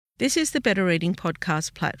This is the Better Reading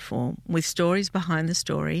podcast platform with stories behind the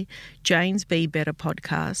story, Jane's Be Better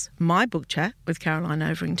podcast, my book chat with Caroline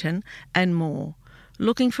Overington, and more.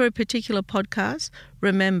 Looking for a particular podcast?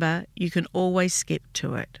 Remember, you can always skip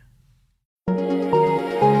to it.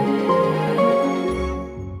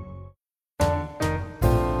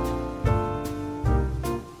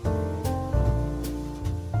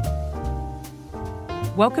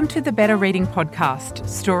 Welcome to the Better Reading podcast,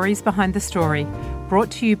 Stories Behind the Story,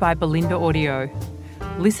 brought to you by Belinda Audio.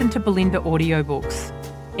 Listen to Belinda audiobooks,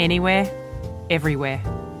 anywhere, everywhere.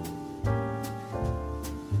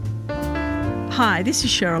 Hi, this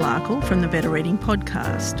is Cheryl Arkle from the Better Reading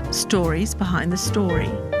podcast, Stories Behind the Story.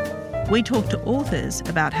 We talk to authors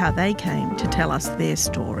about how they came to tell us their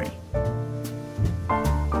story.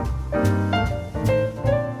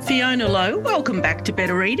 Fiona Lowe, welcome back to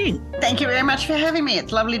Better Reading. Thank you very much for having me.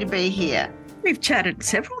 It's lovely to be here. We've chatted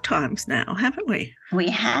several times now, haven't we?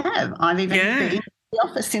 We have. I've even been in the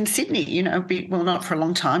office in Sydney, well, not for a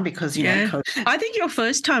long time because, COVID. I think your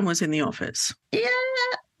first time was in the office. Yeah,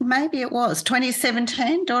 maybe it was.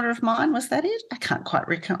 2017, daughter of mine, was that it? I can't quite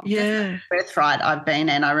recall. Yeah. Birthright I've been,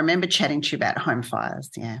 and I remember chatting to you about home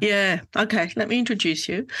fires, yeah. Yeah, okay, let me introduce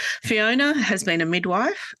you. Fiona has been a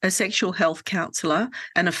midwife, a sexual health counsellor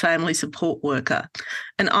and a family support worker.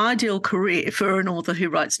 An ideal career for an author who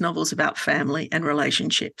writes novels about family and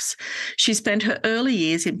relationships. She spent her early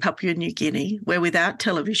years in Papua New Guinea, where without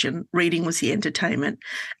television, reading was the entertainment,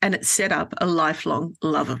 and it set up a lifelong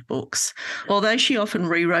love of books. Although she often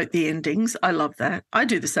rewrote the endings, I love that. I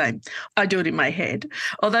do the same. I do it in my head.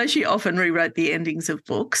 Although she often rewrote the endings of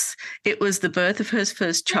books, it was the birth of her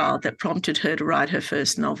first child that prompted her to write her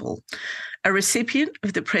first novel. A recipient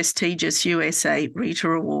of the prestigious USA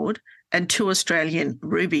Rita Award and 2 Australian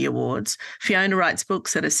Ruby Awards, Fiona writes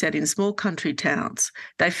books that are set in small country towns.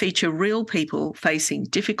 They feature real people facing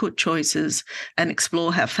difficult choices and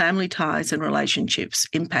explore how family ties and relationships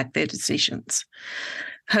impact their decisions.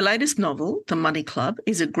 Her latest novel, The Money Club,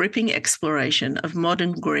 is a gripping exploration of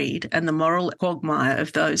modern greed and the moral quagmire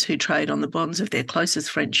of those who trade on the bonds of their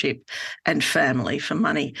closest friendship and family for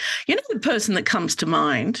money. You know, the person that comes to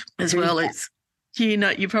mind as well is,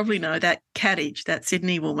 you probably know that Caddage, that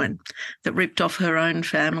Sydney woman that ripped off her own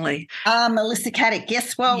family. Melissa Caddick,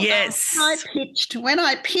 yes. Well, yes. When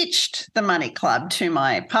I pitched The Money Club to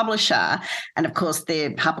my publisher, and of course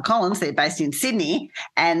they're HarperCollins, they're based in Sydney,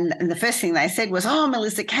 and the first thing they said was,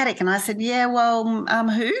 Melissa Caddick. And I said, yeah, well,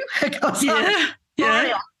 who?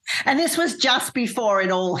 Yeah. And this was just before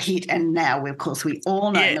it all hit, and now, of course, we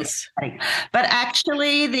all know. Yes. But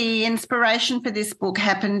actually, the inspiration for this book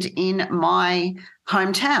happened in my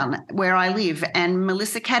hometown where I live, and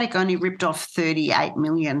Melissa Caddick only ripped off $38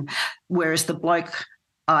 million, whereas the bloke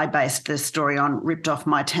I based the story on ripped off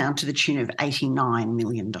my town to the tune of $89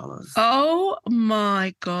 million. Oh,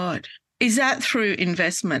 my God. Is that through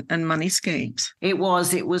investment and money schemes? It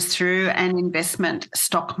was through an investment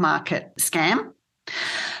stock market scam,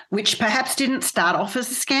 which perhaps didn't start off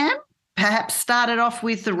as a scam, perhaps started off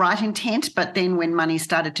with the right intent, but then when money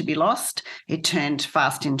started to be lost, it turned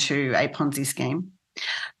fast into a Ponzi scheme.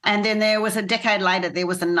 And then there was a decade later, there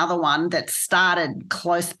was another one that started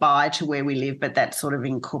close by to where we live, but that sort of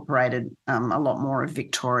incorporated a lot more of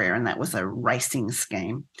Victoria, and that was a racing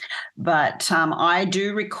scheme. But I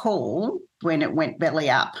do recall when it went belly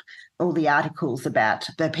up, all the articles about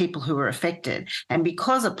the people who were affected. And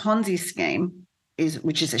because a Ponzi scheme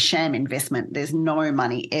which is a sham investment, there's no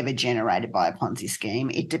money ever generated by a Ponzi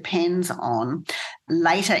scheme. It depends on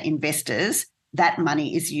later investors. That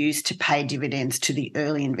money is used to pay dividends to the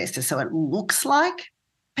early investors. So it looks like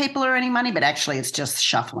people are earning money, but actually it's just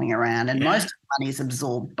shuffling around, and most of the money is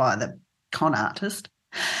absorbed by the con artist.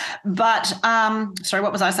 But, sorry,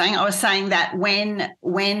 what was I saying? I was saying that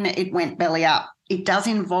when it went belly up, it does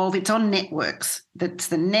involve, it's on networks. That's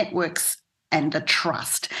the networks and the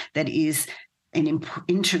trust that is an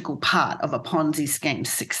integral part of a Ponzi scheme's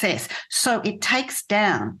success. So it takes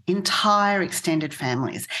down entire extended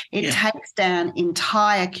families. It takes down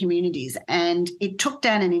entire communities, and it took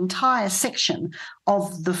down an entire section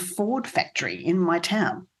of the Ford factory in my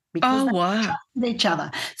town. Because they trusted each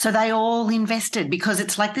other. So they all invested because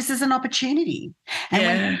it's like, this is an opportunity. And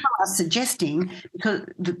when people are suggesting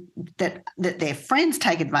that their friends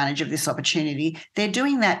take advantage of this opportunity, they're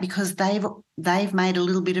doing that because they've made a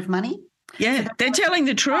little bit of money. Yeah, so they're telling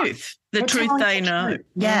the truth, the truth they know.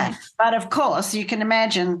 Yeah, but of course you can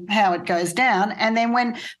imagine how it goes down. And then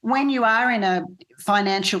when you are in a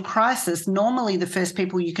financial crisis, normally the first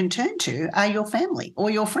people you can turn to are your family or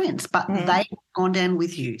your friends, but they've gone down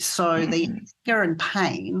with you. So the anger and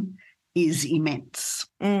pain is immense.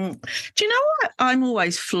 Do you know what? I'm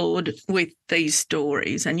always floored with these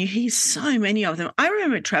stories, and you hear so many of them. I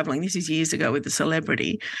remember traveling, this is years ago, with a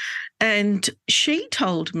celebrity, and she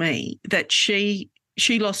told me that she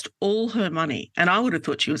lost all her money, and I would have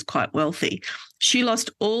thought she was quite wealthy. She lost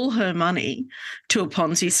all her money to a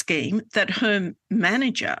Ponzi scheme that her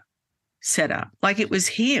manager set up. Like, it was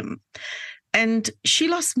him. And she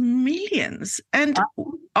lost millions. And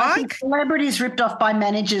I think celebrities ripped off by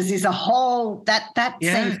managers is a whole that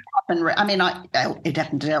seems to happen. I mean, it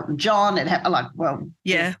happened to Elton John. It happened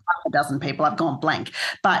a dozen people. I've gone blank,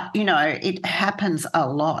 but it happens a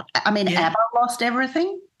lot. I mean, ABBA lost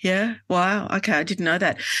everything. Yeah. Wow. Okay. I didn't know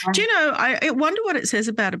that. Do you know, I wonder what it says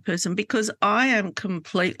about a person, because I am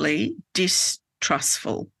completely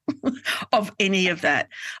distrustful of any of that.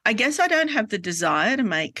 I guess I don't have the desire to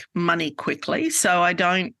make money quickly, so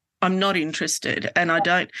I'm not interested, and I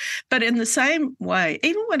don't. But in the same way,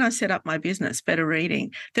 even when I set up my business, Better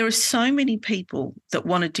Reading, there are so many people that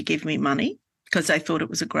wanted to give me money because they thought it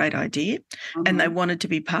was a great idea and they wanted to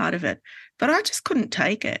be part of it. But I just couldn't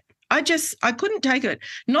take it. I couldn't take it.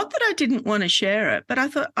 Not that I didn't want to share it, but I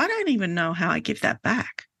thought, I don't even know how I give that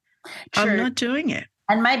back. True. I'm not doing it.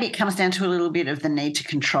 And maybe it comes down to a little bit of the need to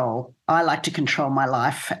control. I like to control my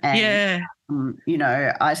life. And,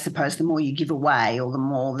 I suppose the more you give away, or the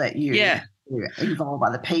more that you involve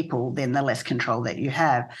other people, then the less control that you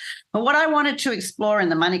have. But what I wanted to explore in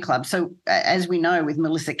the Money Club, so as we know with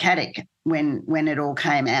Melissa Caddick, when it all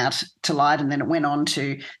came out to light, and then it went on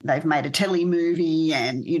to, they've made a telly movie,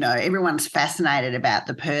 and, everyone's fascinated about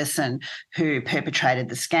the person who perpetrated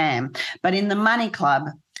the scam. But in the Money Club,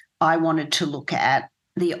 I wanted to look at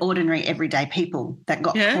the ordinary everyday people that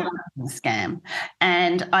got caught up in the scam.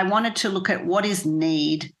 And I wanted to look at what is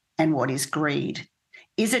need and what is greed.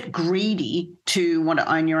 Is it greedy to want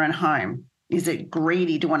to own your own home? Is it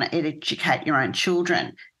greedy to want to educate your own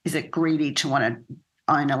children? Is it greedy to want to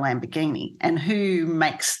own a Lamborghini? And who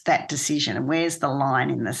makes that decision? And where's the line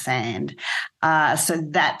in the sand? So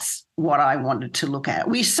that's what I wanted to look at.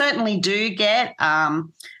 We certainly do get a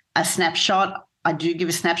snapshot. I do give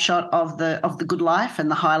a snapshot of the good life and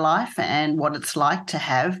the high life and what it's like to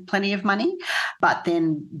have plenty of money. But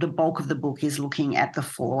then the bulk of the book is looking at the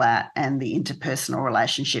fallout and the interpersonal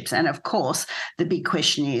relationships. And, of course, the big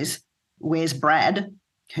question is, where's Brad,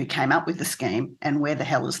 who came up with the scheme, and where the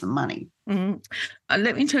hell is the money?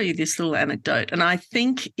 Let me tell you this little anecdote, and I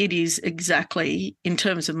think it is exactly, in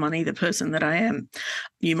terms of money, the person that I am.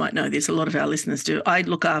 You might know this, a lot of our listeners do. I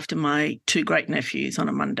look after my two great nephews on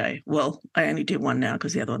a Monday. Well, I only do one now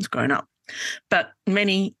because the other one's grown up. But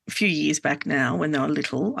few years back now, when they were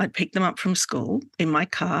little, I'd pick them up from school in my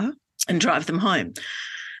car and drive them home.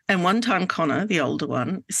 And one time Connor, the older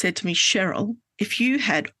one, said to me, Cheryl, if you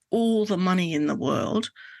had all the money in the world,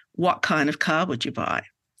 what kind of car would you buy?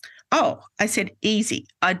 Oh, I said, easy.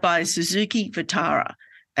 I'd buy a Suzuki Vitara.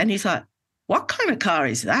 And he's like, what kind of car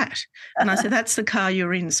is that? And I said, that's the car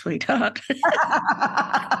you're in, sweetheart.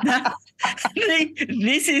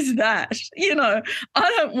 This is that.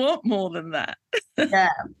 I don't want more than that. Yeah.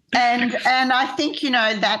 And I think,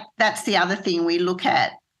 that's the other thing we look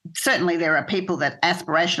at. Certainly there are people that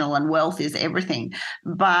aspirational and wealth is everything.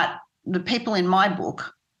 But the people in my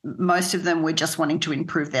book, most of them were just wanting to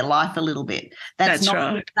improve their life a little bit. That's not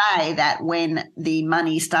right. To say that when the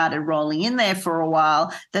money started rolling in there for a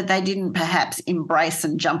while, that they didn't perhaps embrace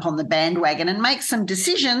and jump on the bandwagon and make some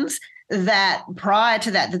decisions that prior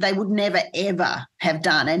to that they would never, ever have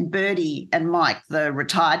done. And Bertie and Mike, the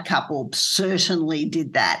retired couple, certainly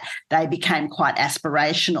did that. They became quite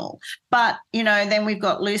aspirational. But, then we've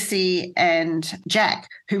got Lucy and Jack,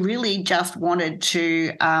 who really just wanted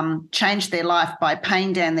to change their life by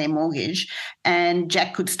paying down their mortgage. And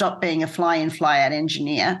Jack could stop being a fly-in, fly-out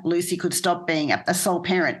engineer. Lucy could stop being a sole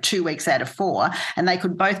parent 2 weeks out of 4, and they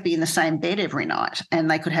could both be in the same bed every night,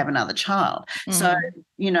 and they could have another child. Mm-hmm. So,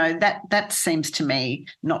 that seems to me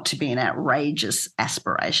not to be an outrageous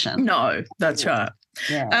aspiration. No, that's right.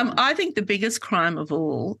 Yeah. I think the biggest crime of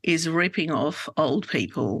all is ripping off old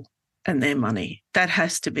people and their money. That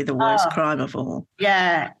has to be the worst crime of all.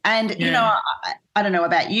 Yeah. And, I don't know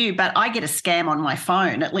about you, but I get a scam on my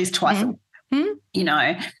phone at least twice a week,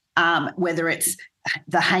 whether it's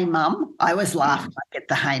the Hey Mum. I always laugh when I get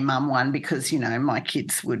the Hey Mum one because, my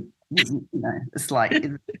kids would it's like...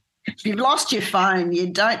 If you've lost your phone,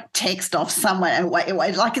 you don't text off someone.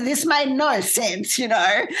 Like, this made no sense,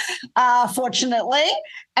 fortunately.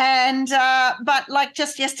 And but like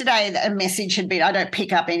just yesterday, a message had been, I don't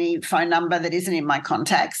pick up any phone number that isn't in my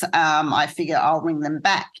contacts. I figure I'll ring them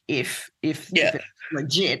back if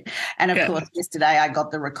legit. And of course, yesterday I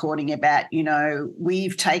got the recording about,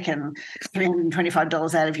 we've taken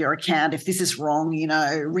 $325 out of your account. If this is wrong,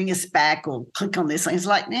 ring us back or click on this. And it's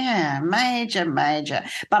like, yeah, major.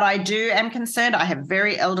 But I am concerned. I have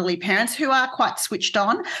very elderly parents who are quite switched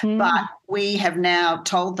on, but we have now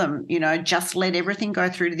told them, just let everything go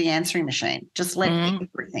through to the answering machine. Just let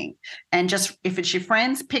everything. And just if it's your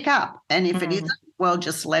friends, pick up. And if it isn't, well,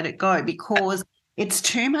 just let it go because it's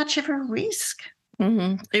too much of a risk.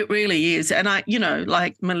 It really is. And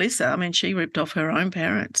like Melissa, I mean, she ripped off her own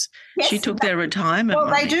parents. Yes, she took their retirement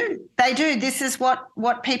money. They do. This is what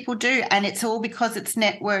people do. And it's all because it's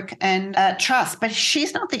network and trust. But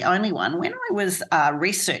she's not the only one. When I was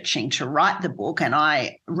researching to write the book and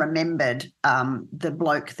I remembered the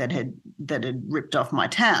bloke that had ripped off my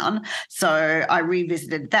town, so I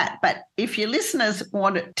revisited that. But if your listeners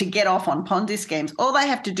want to get off on Ponzi schemes, all they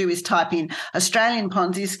have to do is type in Australian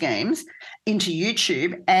Ponzi schemes into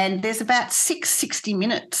YouTube, and there's about 60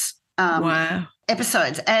 minutes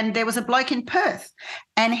episodes. And there was a bloke in Perth,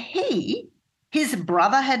 and his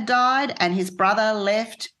brother had died, and his brother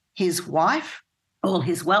left his wife all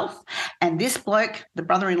his wealth. And this bloke, the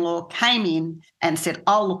brother-in-law, came in and said,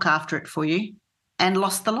 I'll look after it for you, and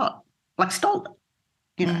lost the lot, like stole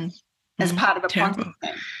it, as part of a Ponzi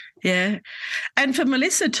scheme. Yeah. And for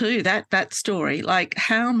Melissa too, that story, like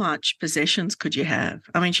how much possessions could you have?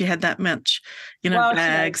 I mean, she had that much,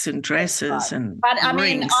 bags and dresses and But I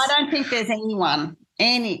rings. mean, I don't think there's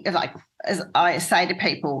as I say to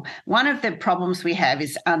people, one of the problems we have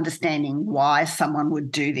is understanding why someone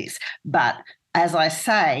would do this. But as I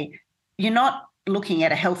say, you're not looking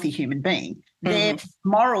at a healthy human being. Their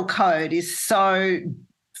moral code is so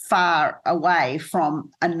far away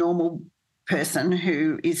from a normal person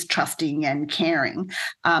who is trusting and caring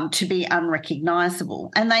to be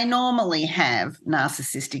unrecognisable. And they normally have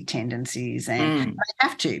narcissistic tendencies, and they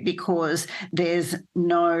have to because there's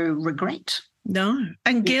no regret. No.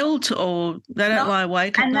 And guilt, or they don't lie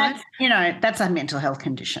awake at night. That's a mental health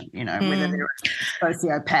condition, whether they're a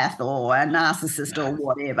sociopath or a narcissist or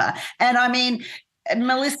whatever. And I mean,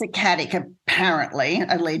 Melissa Caddick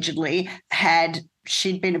allegedly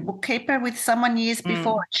she'd been a bookkeeper with someone years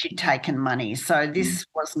before and she'd taken money. So this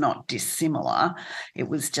was not dissimilar. It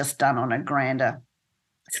was just done on a grander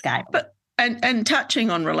scale. But and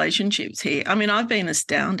touching on relationships here, I mean, I've been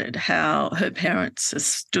astounded how her parents have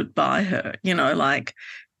stood by her, like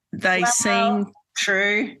they seem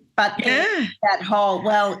true. But that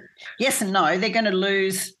whole, yes and no, they're going to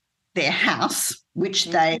lose their house, which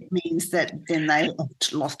means that then they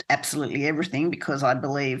lost absolutely everything, because I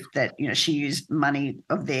believe that, she used money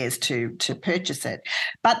of theirs to purchase it.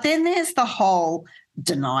 But then there's the whole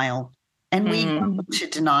denial, and we go to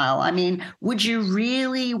denial. I mean, would you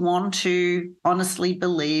really want to honestly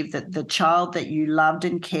believe that the child that you loved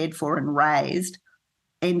and cared for and raised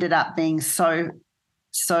ended up being so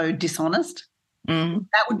dishonest?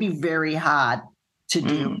 That would be very hard to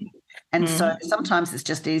do. And so sometimes it's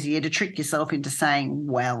just easier to trick yourself into saying,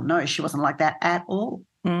 well, no, she wasn't like that at all.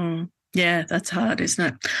 Yeah, that's hard, isn't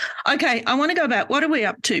it? Okay, I want to go back. What are we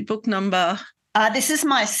up to? Book number? This is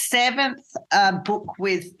my 7th book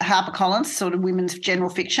with HarperCollins, sort of women's general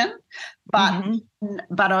fiction.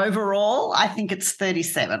 But overall, I think it's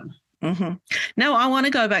 37. No, I want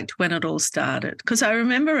to go back to when it all started, because I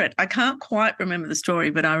remember it. I can't quite remember the story,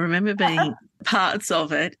 but I remember being parts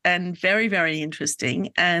of it, and very, very interesting.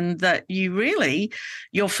 And that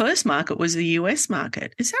your first market was the US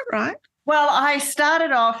market. Is that right? Well, I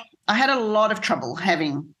had a lot of trouble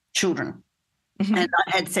having children, and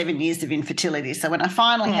I had 7 years of infertility. So when I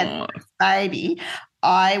finally had a baby,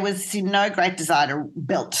 I was in no great desire to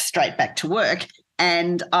belt straight back to work.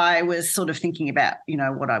 And I was sort of thinking about,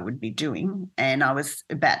 what I would be doing. And I was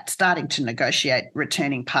about starting to negotiate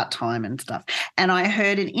returning part-time and stuff. And I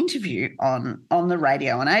heard an interview on the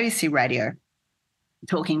radio, on ABC radio,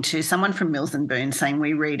 talking to someone from Mills and Boon saying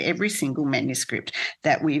we read every single manuscript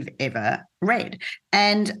that we've ever read.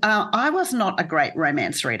 And I was not a great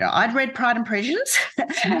romance reader. I'd read Pride and Prejudice.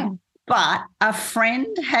 But a friend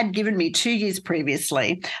had given me 2 years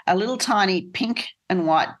previously a little tiny pink and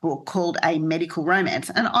white book called A Medical Romance,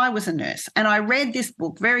 and I was a nurse. And I read this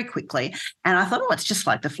book very quickly, and I thought, it's just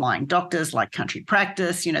like The Flying Doctors, like Country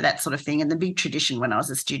Practice, that sort of thing. And the big tradition when I was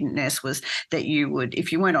a student nurse was that you would,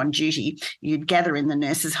 if you weren't on duty, you'd gather in the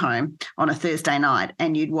nurse's home on a Thursday night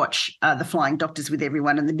and you'd watch The Flying Doctors with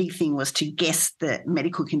everyone. And the big thing was to guess the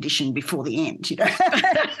medical condition before the end,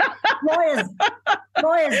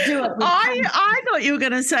 Lawyers do it. I thought you were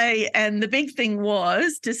going to say, and the big thing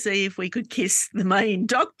was to see if we could kiss the main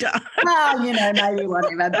doctor. Well, maybe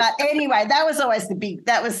whatever. But anyway, that was always the big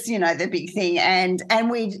thing. And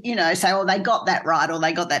we, say, oh, they got that right, or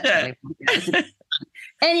they got that totally.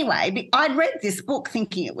 Anyway, I'd read this book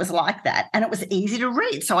thinking it was like that, and it was easy to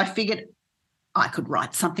read. So I figured I could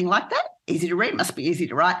write something like that. Easy to read, must be easy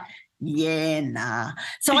to write. Yeah, nah.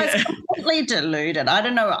 So I was completely deluded. I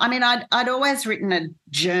don't know. I mean, I'd always written a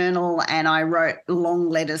journal, and I wrote long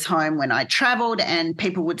letters home when I travelled, and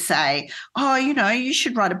people would say, oh, you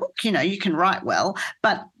should write a book. You can write well.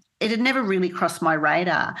 But it had never really crossed my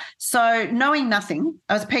radar. So knowing nothing,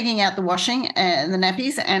 I was pegging out the washing and the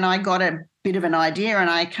nappies, and I got a bit of an idea, and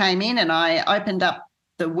I came in and I opened up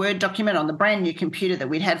the Word document on the brand new computer that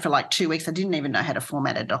we'd had for like 2 weeks. I didn't even know how to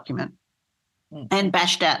format a document. And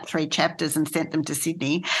bashed out 3 chapters and sent them to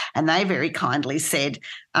Sydney. And they very kindly said,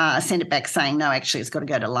 sent it back saying, no, actually, it's got to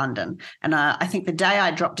go to London. And I think the day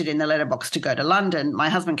I dropped it in the letterbox to go to London, my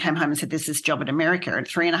husband came home and said, there's this job in America. And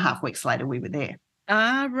 3.5 weeks later, we were there.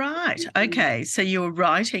 Ah, right. Okay. So you were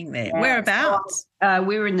writing there. Yeah. Whereabouts?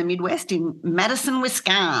 We were in the Midwest in Madison,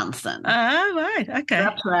 Wisconsin. Oh, right. Okay. We're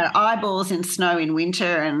up to our eyeballs in snow in winter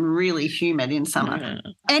and really humid in summer. Mm.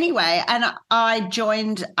 Anyway, and I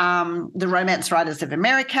joined the Romance Writers of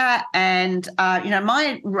America, and,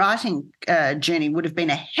 my writing journey would have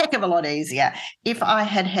been a heck of a lot easier if I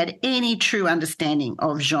had had any true understanding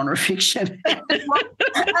of genre fiction and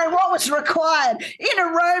what was required in a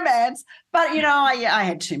romance. But, I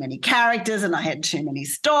had too many characters and I had too many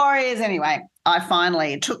stories. Anyway,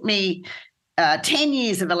 it took me 10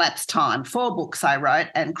 years of elapsed time, 4 books I wrote,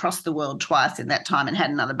 and crossed the world twice in that time and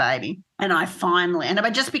had another baby. And I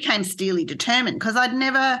just became steely determined because I'd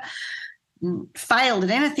never failed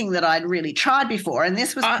at anything that I'd really tried before. And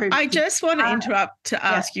this was I just want to interrupt to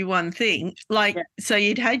ask you one thing. So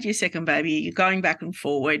you'd had your second baby, you're going back and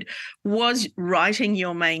forward. Was writing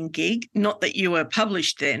your main gig? Not that you were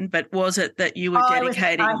published then, but was it that you were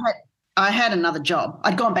dedicating? I had another job.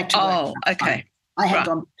 I'd gone back to work. Oh, okay. I had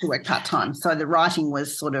gone to work part-time, so the writing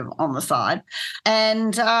was sort of on the side.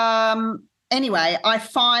 And anyway, I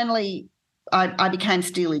became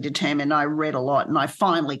steely determined. I read a lot and I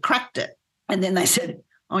finally cracked it. And then they said,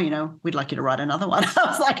 oh, we'd like you to write another one. I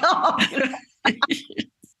was like, oh.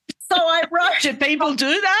 So I wrote. Should people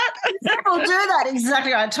do that? People do that,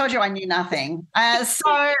 exactly. I told you I knew nothing. So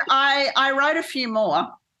I wrote a few more.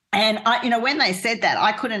 And, when they said that,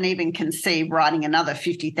 I couldn't even conceive writing another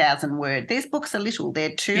 50,000 word. These books are little.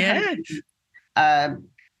 They're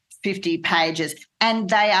 250 pages, and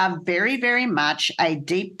they are very, very much a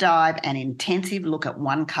deep dive and intensive look at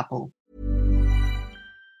one couple.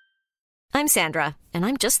 I'm Sandra, and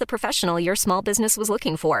I'm just the professional your small business was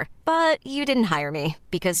looking for. But you didn't hire me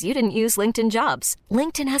because you didn't use LinkedIn Jobs.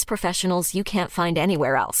 LinkedIn has professionals you can't find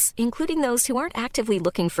anywhere else, including those who aren't actively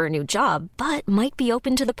looking for a new job, but might be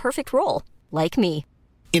open to the perfect role, like me.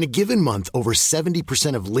 In a given month, over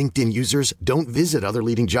 70% of LinkedIn users don't visit other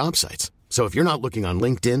leading job sites. So if you're not looking on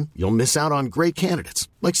LinkedIn, you'll miss out on great candidates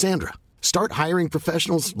like Sandra. Start hiring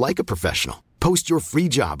professionals like a professional. Post your free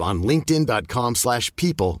job on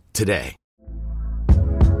linkedin.com/people today.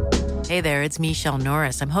 Hey there, it's Michelle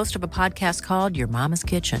Norris. I'm host of a podcast called Your Mama's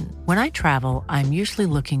Kitchen. When I travel, I'm usually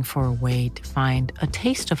looking for a way to find a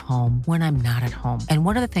taste of home when I'm not at home. And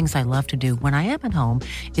one of the things I love to do when I am at home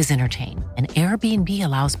is entertain. And Airbnb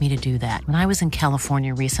allows me to do that. When I was in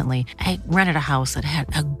California recently, I rented a house that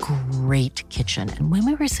had a great kitchen. And when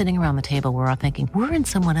we were sitting around the table, we're all thinking, we're in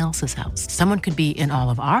someone else's house. Someone could be in all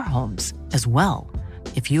of our homes as well.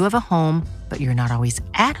 If you have a home, but you're not always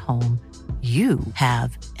at home, you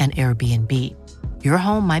have an Airbnb. Your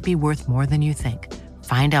home might be worth more than you think.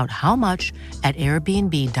 Find out how much at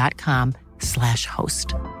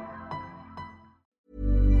airbnb.com/host.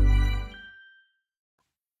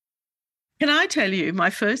 Can I tell you my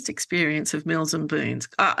first experience of Mills and Boons?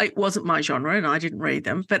 It wasn't my genre and I didn't read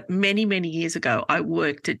them, but many, many years ago, I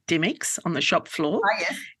worked at Dimmick's on the shop floor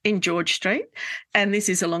in George Street. And this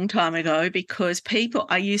is a long time ago because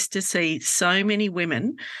I used to see so many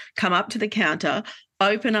women come up to the counter,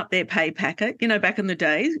 open up their pay packet, back in the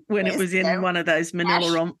days when it was in one of those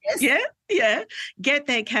manila get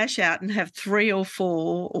their cash out and have 3 or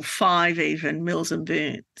 4 or 5 even Mills and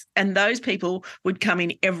Boons. And those people would come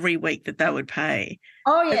in every week that they would pay.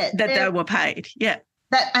 Oh, yeah. That they were paid, yeah.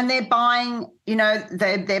 And they're buying,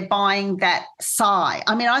 they're buying that sigh.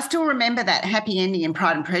 I mean, I still remember that happy ending in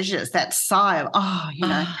Pride and Prejudice, that sigh of,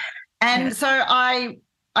 So I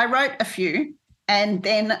wrote a few, and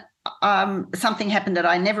then something happened that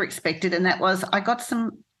I never expected, and that was I got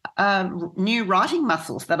some new writing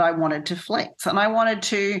muscles that I wanted to flex, and I wanted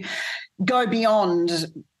to go beyond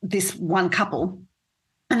this one couple.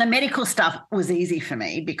 And the medical stuff was easy for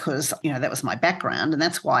me because, that was my background, and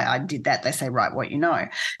that's why I did that. They say, write what you know.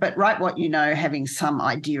 But write what you know, having some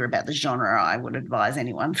idea about the genre, I would advise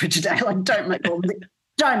anyone for today. Like, don't make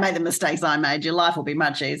the mistakes I made. Your life will be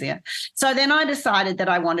much easier. So then I decided that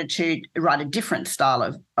I wanted to write a different style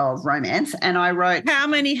of romance, and I wrote... How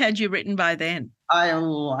many had you written by then? I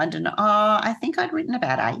don't know. I think I'd written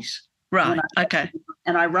about 8. Right, okay.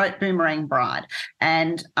 And I wrote Boomerang Bride.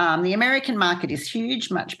 And the American market is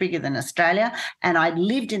huge, much bigger than Australia. And I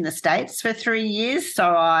lived in the States for 3 years, so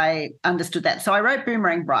I understood that. So I wrote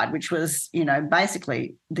Boomerang Bride, which was,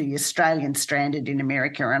 basically the Australian stranded in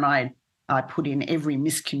America. And I put in every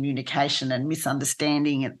miscommunication and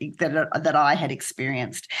misunderstanding that I had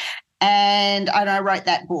experienced. And I wrote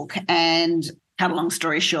that book, and cut a long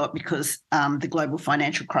story short, because the global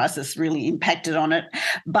financial crisis really impacted on it.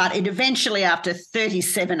 But it eventually, after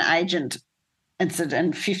 37 agent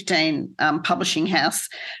and 15 publishing house,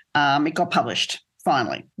 it got published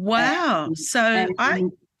finally. Wow. That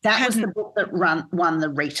was the book that won the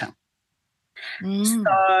Rita. So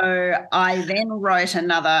I then wrote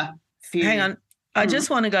another few. Hang on. I just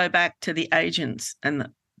want to go back to the agents and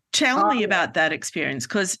tell me about that experience,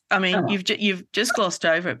 because, you've just glossed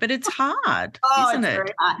over it, but it's hard, isn't it?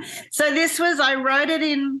 Very hard. So this was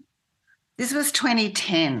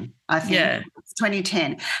 2010, I think. Yeah. It's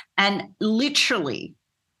 2010. And literally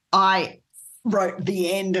I wrote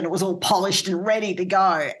the end and it was all polished and ready to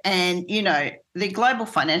go. And, the global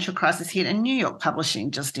financial crisis hit and New York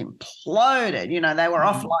publishing just imploded. They were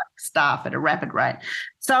off like staff at a rapid rate.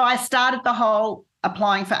 So I started the whole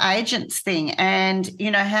applying for agents thing, and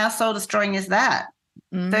how soul destroying is that?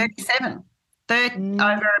 37 over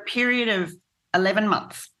a period of 11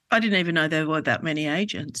 months. I didn't even know there were that many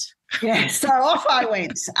agents. Yeah, so off I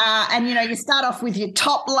went, and you start off with your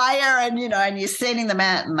top layer, and and you're sending them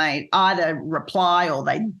out, and they either reply or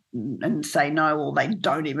and say no, or they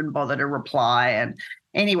don't even bother to reply. And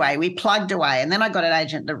anyway, we plugged away, and then I got an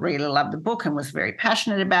agent that really loved the book and was very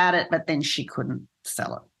passionate about it, but then she couldn't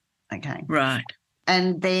sell it. Okay, right.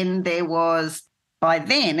 And then by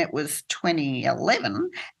then it was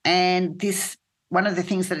 2011, and one of the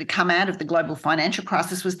things that had come out of the global financial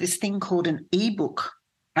crisis was this thing called an ebook.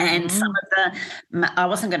 And I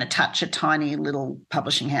wasn't going to touch a tiny little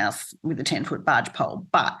publishing house with a 10-foot barge pole,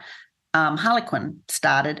 but Harlequin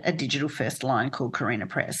started a digital first line called Carina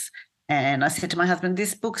Press. And I said to my husband,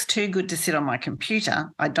 this book's too good to sit on my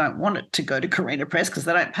computer. I don't want it to go to Carina Press because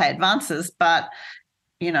they don't pay advances, but,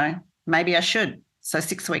 maybe I should. So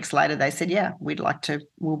 6 weeks later, they said, yeah, we'd like to,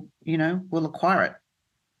 we'll acquire it.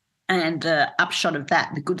 And upshot of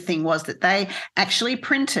that, the good thing was that they actually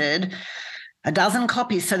printed a dozen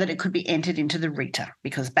copies so that it could be entered into the Rita,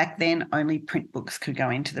 because back then only print books could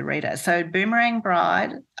go into the Rita. So Boomerang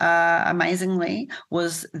Bride, amazingly,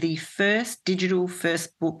 was the first digital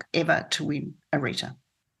first book ever to win a Rita.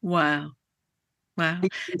 Wow.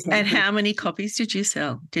 And how many copies did you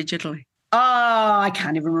sell digitally? Oh, I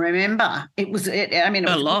can't even remember. It was a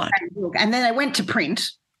lot. And then they went to print.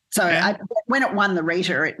 So when it won the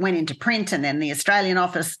Rita, it went into print, and then the Australian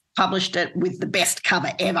office published it with the best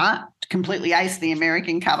cover ever, completely aced the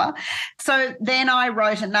American cover. So then I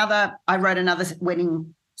wrote another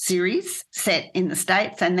wedding series set in the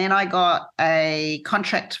States, and then I got a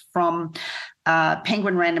contract from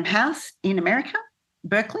Penguin Random House in America,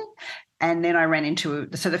 Berkeley, and then I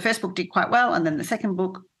so the first book did quite well, and then the second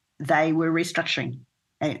book, they were restructuring.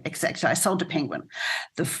 Exactly. I sold to Penguin.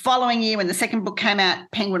 The following year, when the second book came out,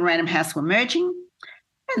 Penguin Random House were merging,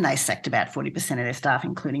 and they sacked about 40% of their staff,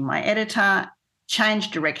 including my editor,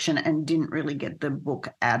 changed direction, and didn't really get the book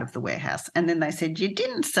out of the warehouse. And then they said, you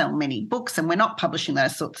didn't sell many books, and we're not publishing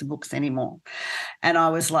those sorts of books anymore. And I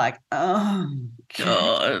was like, oh,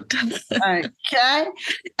 God. Okay.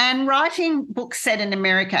 And writing books set in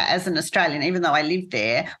America as an Australian, even though I lived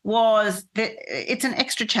there, it's an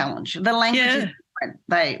extra challenge. The language is different.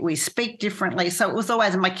 We speak differently. So it was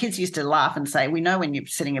always, and my kids used to laugh and say, we know when you're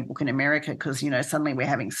setting a book in America because, suddenly we're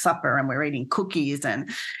having supper and we're eating cookies and,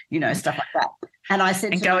 stuff like that. And I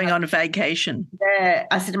said, going on a vacation. Yeah.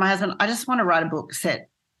 I said to my husband, I just want to write a book set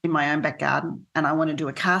in my own back garden, and I want to do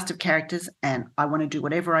a cast of characters, and I want to do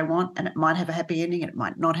whatever I want, and it might have a happy ending, it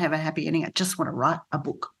might not have a happy ending. I just want to write a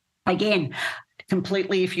book. Again,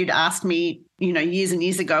 completely, if you'd asked me, years and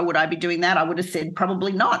years ago, would I be doing that? I would have said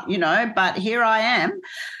probably not, but here I am.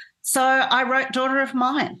 So I wrote Daughter of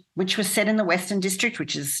Mine, which was set in the Western District,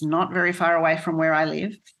 which is not very far away from where I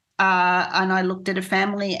live. and I looked at a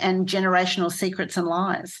family and generational secrets and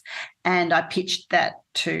lies, and I pitched that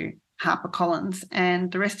to HarperCollins,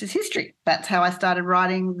 and the rest is history. That's how I started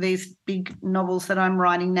writing these big novels that I'm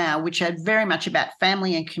writing now, which are very much about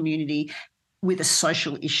family and community with a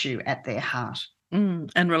social issue at their heart.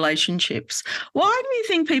 And relationships. Why do you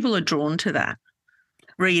think people are drawn to that?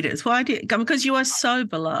 Readers, why do you? Because you are so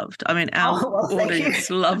beloved. I mean, our audience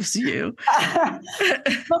loves you.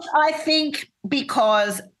 Look, I think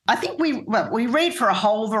because we read for a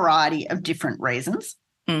whole variety of different reasons.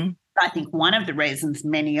 I think one of the reasons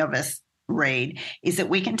many of us read is that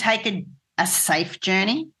we can take a safe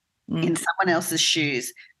journey in someone else's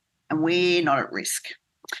shoes, and we're not at risk.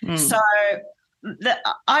 So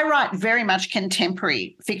I write very much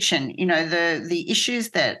contemporary fiction. You know, the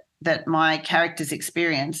issues that my characters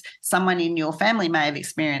experience, someone in your family may have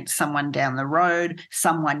experienced, someone down the road,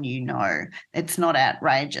 someone you know. It's not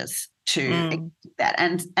outrageous to that.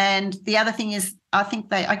 And the other thing is, I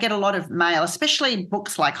think I get a lot of mail, especially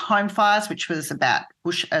books like Home Fires, which was about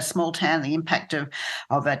a small town, the impact of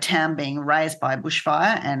a town being razed by a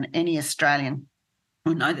bushfire, and any Australian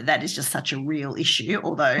will know that is just such a real issue,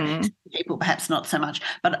 although people perhaps not so much.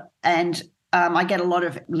 I get a lot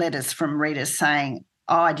of letters from readers saying,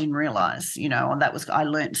 oh, I didn't realise, I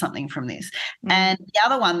learned something from this. And the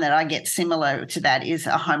other one that I get similar to that is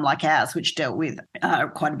A Home Like Ours, which dealt with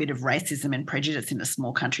quite a bit of racism and prejudice in a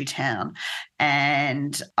small country town.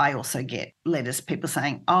 And I also get letters, people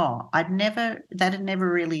saying, oh, that had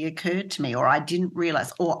never really occurred to me, or I didn't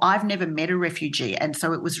realise, or I've never met a refugee. And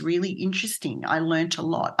so it was really interesting. I learnt a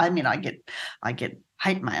lot. I mean, I get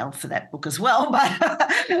hate mail for that book as well,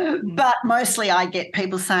 but mostly I get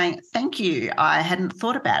people saying, thank you, I hadn't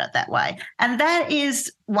thought about it that way. And that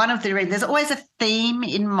is one of the reasons. There's always a theme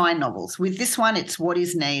in my novels. With this one, it's what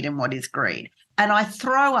is need and what is greed. And I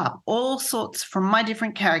throw up all sorts from my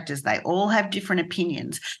different characters. They all have different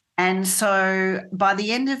opinions. And so by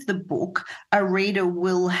the end of the book, a reader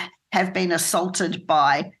will have been assaulted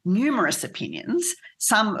by numerous opinions,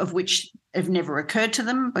 some of which have never occurred to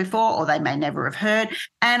them before, or they may never have heard.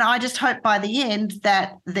 And I just hope by the end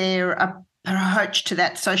that their approach to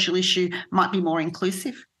that social issue might be more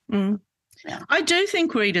inclusive. Yeah. I do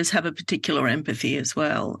think readers have a particular empathy as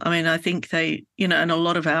well. I mean, I think they, and a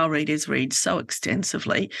lot of our readers read so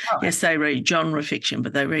extensively. Oh. Yes, they read genre fiction,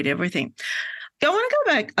 but they read everything. I want to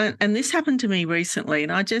go back, and this happened to me recently,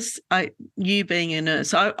 and you being a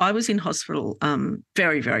nurse, I was in hospital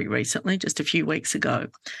very, very recently, just a few weeks ago,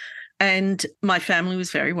 and my family was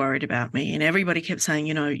very worried about me, and everybody kept saying,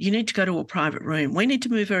 you need to go to a private room. We need to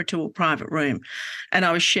move her to a private room. And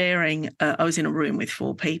I was I was in a room with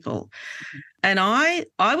 4 people, and I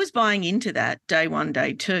was buying into that day 1,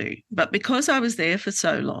 day 2, but because I was there for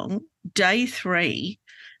so long, day 3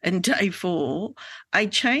 and day 4, I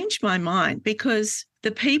changed my mind, because the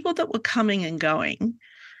people that were coming and going,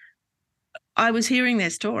 I was hearing their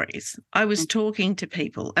stories. I was talking to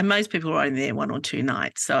people, and most people were only there 1 or 2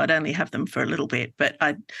 nights, so I'd only have them for a little bit. But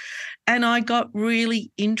I got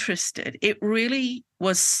really interested. It really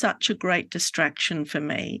was such a great distraction for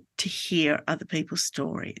me to hear other people's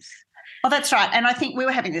stories. Oh, that's right. And I think we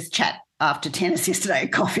were having this chat after tennis yesterday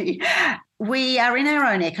at coffee. We are in our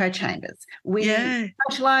own echo chambers. We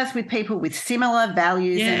socialise with people with similar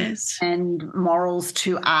values and morals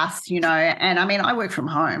to us, and I mean, I work from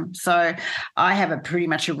home, so I have pretty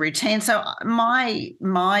much a routine. So my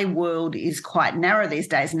world is quite narrow these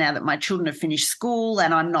days now that my children have finished school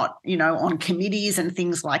and I'm not, on committees and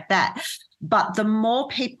things like that. But the more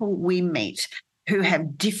people we meet who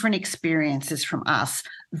have different experiences from us,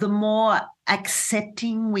 the more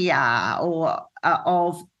accepting we are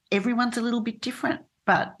of everyone's a little bit different.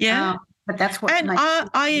 But that's what. And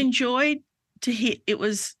I enjoyed to hear. It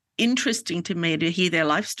was interesting to me to hear their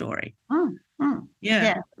life story.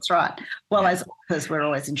 Yeah, that's right. Well, as authors, we're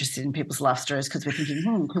always interested in people's life stories because we're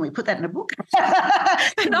thinking, can we put that in a book?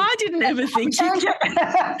 And I didn't ever think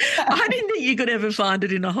I didn't think you could ever find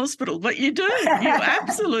it in a hospital, but you do. You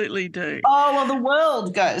absolutely do. Oh, well, the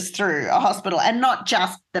world goes through a hospital, and not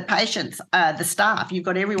just the patients, the staff. You've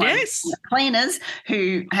got everyone. Yes. The cleaners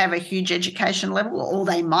who have a huge education level, or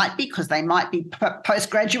they might be, because they might be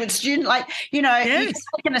postgraduate student. You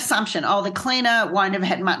make an assumption, the cleaner won't have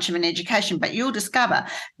had much of an education, but you'll discover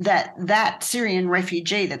that Syrian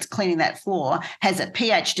refugee that's cleaning that floor has a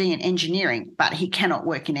PhD in engineering, but he cannot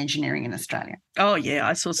work in engineering in Australia. Oh,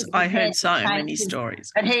 yeah, I heard so many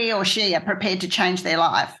stories. But he or she are prepared to change their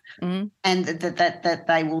life, and that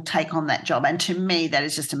they will take on that job. And to me, that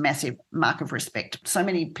is just a massive mark of respect. So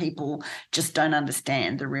many people just don't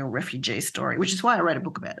understand the real refugee story, which is why I wrote a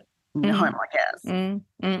book about it. in a home like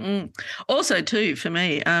ours. Also, too, for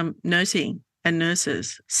me, nursing and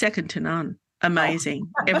nurses, second to none. Amazing.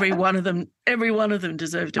 Oh. Every one of them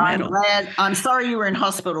deserved a medal. I'm sorry you were in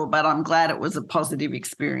hospital, but I'm glad it was a positive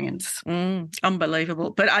experience.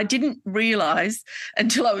 Unbelievable. But I didn't realise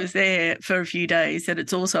until I was there for a few days that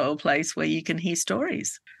it's also a place where you can hear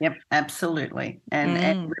stories. Yep, absolutely.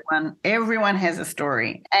 And everyone has a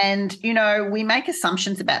story. And, we make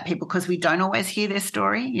assumptions about people because we don't always hear their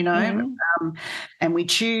story, and we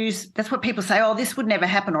choose. That's what people say, oh, this would never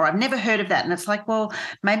happen, or I've never heard of that. And it's like, well,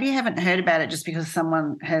 maybe you haven't heard about it just because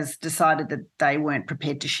someone has decided that they weren't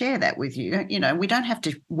prepared to share that with you. We don't have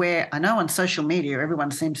to I know on social media,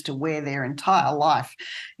 everyone seems to wear their entire life,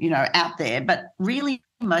 out there, but really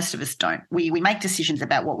most of us don't. We make decisions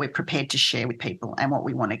about what we're prepared to share with people and what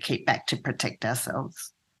we want to keep back to protect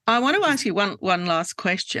ourselves. I want to ask you one last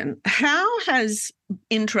question. How has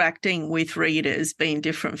interacting with readers been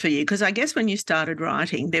different for you? Because I guess when you started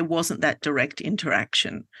writing, there wasn't that direct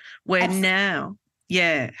interaction, where now,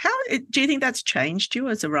 how do you think that's changed you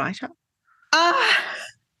as a writer?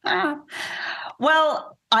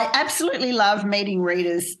 Well, I absolutely love meeting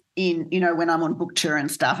readers when I'm on book tour and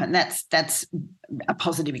stuff, and that's a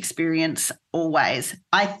positive experience always.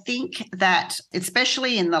 I think that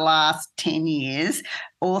especially in the last 10 years,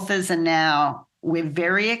 authors we're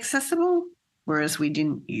very accessible, whereas we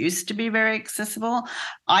didn't used to be very accessible.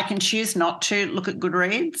 I can choose not to look at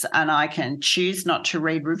Goodreads and I can choose not to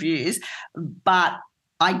read reviews, but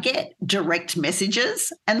I get direct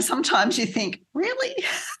messages, and sometimes you think, really?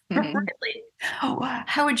 Really? Oh,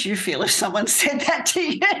 how would you feel if someone said that to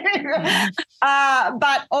you?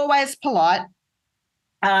 But always polite.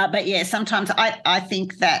 But yeah, sometimes I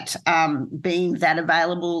think that being that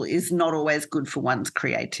available is not always good for one's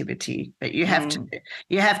creativity. But you have to,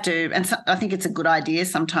 and so I think it's a good idea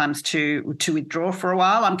sometimes to withdraw for a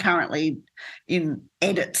while. I'm currently in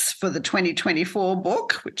edits for the 2024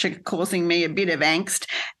 book, which are causing me a bit of angst,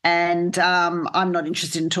 and I'm not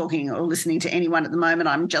interested in talking or listening to anyone at the moment.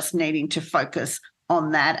 I'm just needing to focus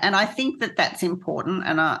on that. And I think that that's important,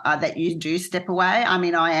 and that you do step away. I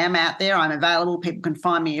mean, I am out there, I'm available, people can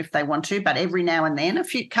find me if they want to, but every now and then,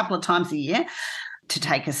 couple of times a year, to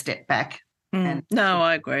take a step back. No,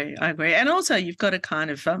 I agree. And also you've got to kind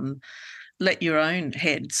of let your own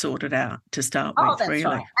head sort it out to start with, that's really.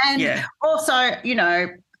 Right. And also,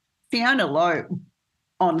 Fiona Lowe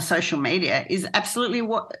on social media is absolutely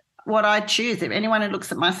what I choose. If anyone who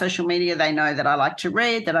looks at my social media, they know that I like to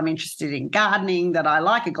read, that I'm interested in gardening, that I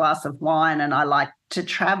like a glass of wine, and I like to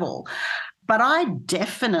travel. But I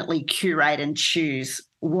definitely curate and choose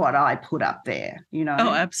what I put up there,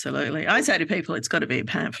 Oh, absolutely. I say to people, it's got to be a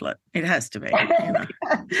pamphlet. It has to be.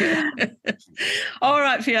 All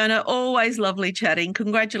right, Fiona, always lovely chatting.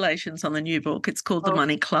 Congratulations on the new book. It's called The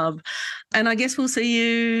Money Club. And I guess we'll see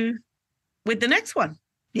you with the next one.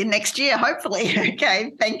 Yeah, next year, hopefully.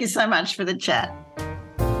 Okay, thank you so much for the chat.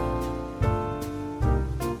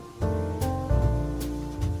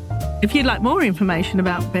 If you'd like more information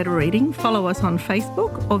about Better Reading, follow us on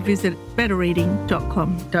Facebook or visit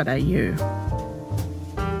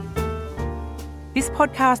betterreading.com.au. This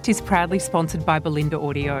podcast is proudly sponsored by Belinda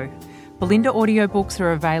Audio. Belinda audiobooks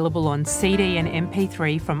are available on CD and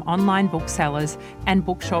MP3 from online booksellers and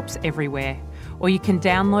bookshops everywhere, or you can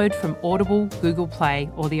download from Audible, Google Play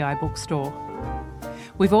or the iBook Store.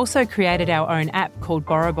 We've also created our own app called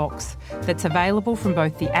BorrowBox that's available from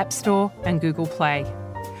both the App Store and Google Play.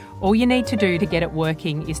 All you need to do to get it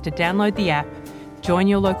working is to download the app, join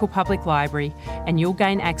your local public library, and you'll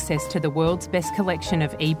gain access to the world's best collection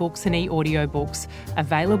of ebooks and e-audiobooks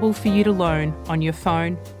available for you to loan on your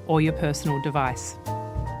phone or your personal device.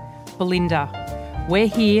 Belinda, we're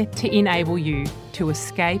here to enable you to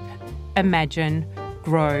escape, imagine,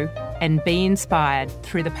 grow, and be inspired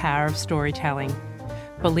through the power of storytelling.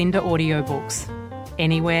 Belinda Audiobooks.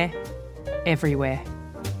 Anywhere, everywhere.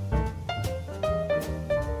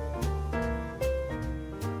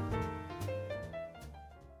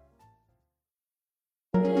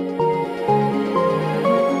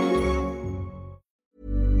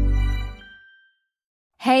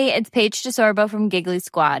 Hey, it's Paige DeSorbo from Giggly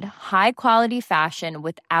Squad. High quality fashion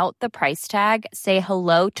without the price tag. Say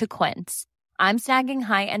hello to Quince. I'm snagging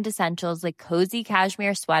high-end essentials like cozy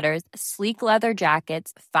cashmere sweaters, sleek leather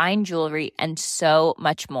jackets, fine jewelry, and so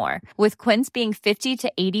much more. With Quince being 50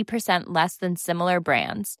 to 80% less than similar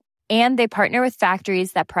brands. And they partner with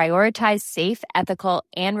factories that prioritize safe, ethical,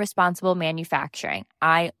 and responsible manufacturing.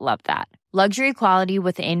 I love that. Luxury quality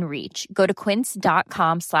within reach. Go to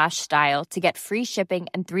quince.com/style to get free shipping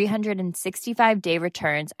and 365-day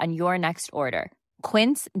returns on your next order.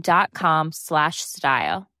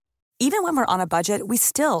 Quince.com/style. Even when we're on a budget, we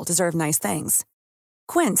still deserve nice things.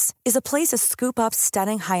 Quince is a place to scoop up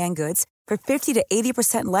stunning high-end goods for 50 to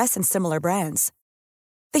 80% less than similar brands.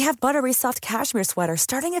 They have buttery soft cashmere sweaters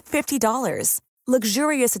starting at $50,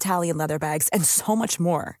 luxurious Italian leather bags, and so much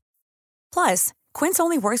more. Plus, Quince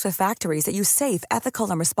only works with factories that use safe, ethical,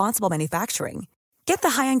 and responsible manufacturing. Get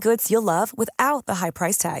the high-end goods you'll love without the high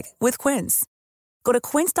price tag with Quince. Go to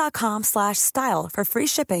quince.com/style for free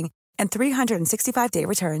shipping and 365-day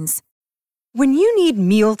returns. When you need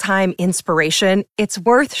mealtime inspiration, it's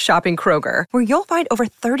worth shopping Kroger, where you'll find over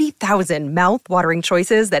 30,000 mouth-watering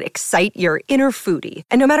choices that excite your inner foodie.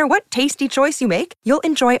 And no matter what tasty choice you make, you'll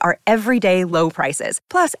enjoy our everyday low prices,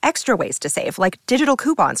 plus extra ways to save, like digital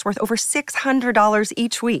coupons worth over $600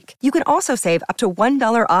 each week. You can also save up to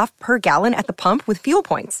 $1 off per gallon at the pump with fuel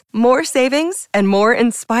points. More savings and more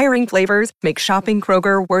inspiring flavors make shopping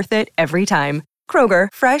Kroger worth it every time. Kroger,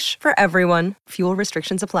 fresh for everyone. Fuel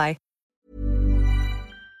restrictions apply.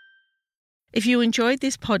 If you enjoyed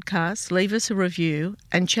this podcast, leave us a review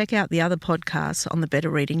and check out the other podcasts on the Better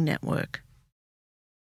Reading Network.